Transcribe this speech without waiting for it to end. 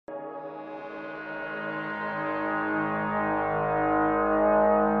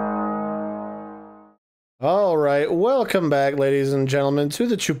Alright, welcome back ladies and gentlemen to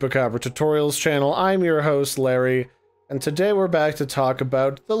the Chupacabra Tutorials channel. I'm your host Larry, and today we're back to talk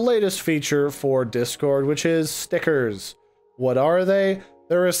about the latest feature for Discord, which is stickers. What are they?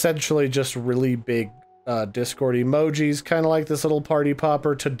 They're essentially just really big Discord emojis, kind of like this little party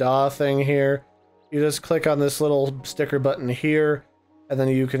popper ta-da thing here. You just click on this little sticker button here, and then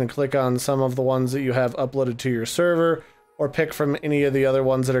you can click on some of the ones that you have uploaded to your server, or pick from any of the other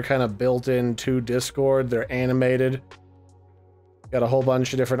ones that are kind of built into Discord. They're animated. Got a whole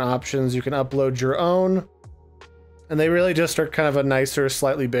bunch of different options. You can upload your own, and they really just are kind of a nicer,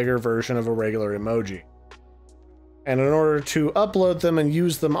 slightly bigger version of a regular emoji. And in order to upload them and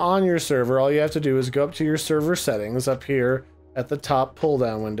use them on your server, all you have to do is go up to your server settings up here at the top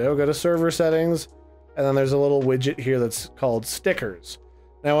pull-down window, go to server settings, and then there's a little widget here that's called stickers.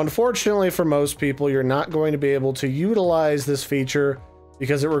 Now, unfortunately for most people, you're not going to be able to utilize this feature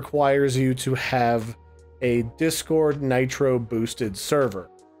because it requires you to have a Discord Nitro boosted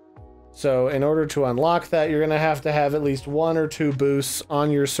server. So in order to unlock that, you're going to have at least 1 or 2 boosts on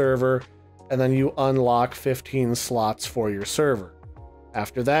your server, and then you unlock 15 slots for your server.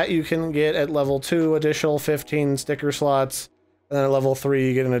 After that, you can get at level 2 additional 15 sticker slots, and then at level 3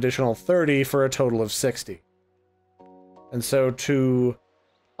 you get an additional 30 for a total of 60. And so to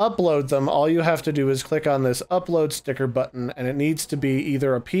upload them, all you have to do is click on this upload sticker button, and it needs to be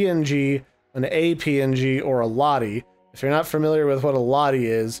either a PNG, an APNG, or a Lottie. If you're not familiar with what a Lottie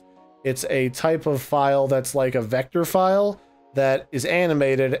is, it's a type of file that's like a vector file that is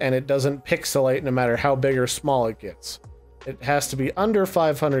animated, and it doesn't pixelate no matter how big or small it gets. It has to be under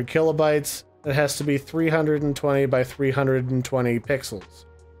 500 kilobytes. It has to be 320 by 320 pixels.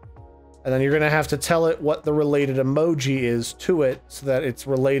 And then you're going to have to tell it what the related emoji is to it so that it's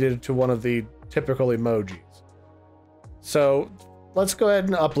related to one of the typical emojis. So let's go ahead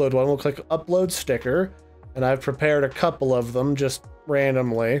and upload one. We'll click upload sticker, and I've prepared a couple of them just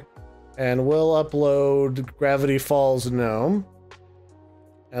randomly. And we'll upload Gravity Falls Gnome.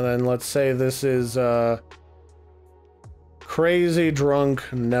 And then let's say this is Crazy Drunk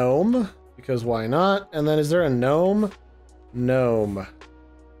Gnome, because why not? And then is there a gnome? Gnome.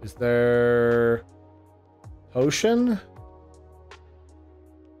 Is there potion?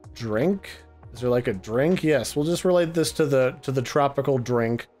 Drink? Is there like a drink? Yes, we'll just relate this to the tropical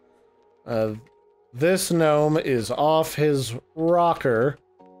drink. This gnome is off his rocker,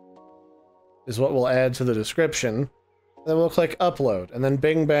 is what we'll add to the description. Then we'll click upload, and then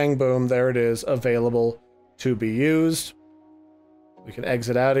bing bang boom, there it is, available to be used. We can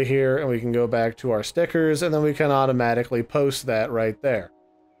exit out of here, and we can go back to our stickers, and then we can automatically post that right there.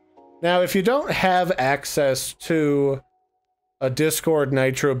 Now, if you don't have access to a Discord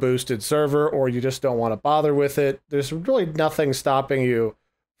Nitro boosted server, or you just don't want to bother with it, there's really nothing stopping you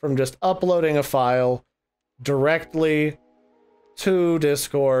from just uploading a file directly to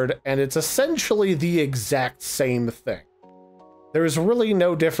Discord, and it's essentially the exact same thing. There is really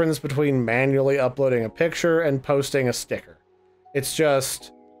no difference between manually uploading a picture and posting a sticker. It's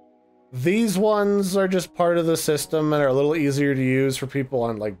just these ones are just part of the system and are a little easier to use for people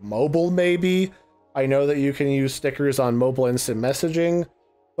on like mobile maybe. I know that you can use stickers on mobile instant messaging,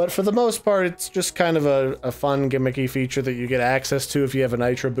 but for the most part it's just kind of a fun gimmicky feature that you get access to if you have a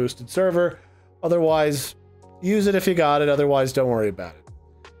Nitro boosted server. Otherwise, use it if you got it, otherwise don't worry about it.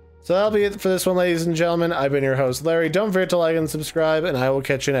 So that'll be it for this one, ladies and gentlemen. I've been your host Larry. Don't forget to like and subscribe, and I will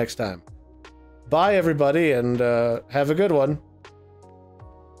catch you next time. Bye everybody, and have a good one.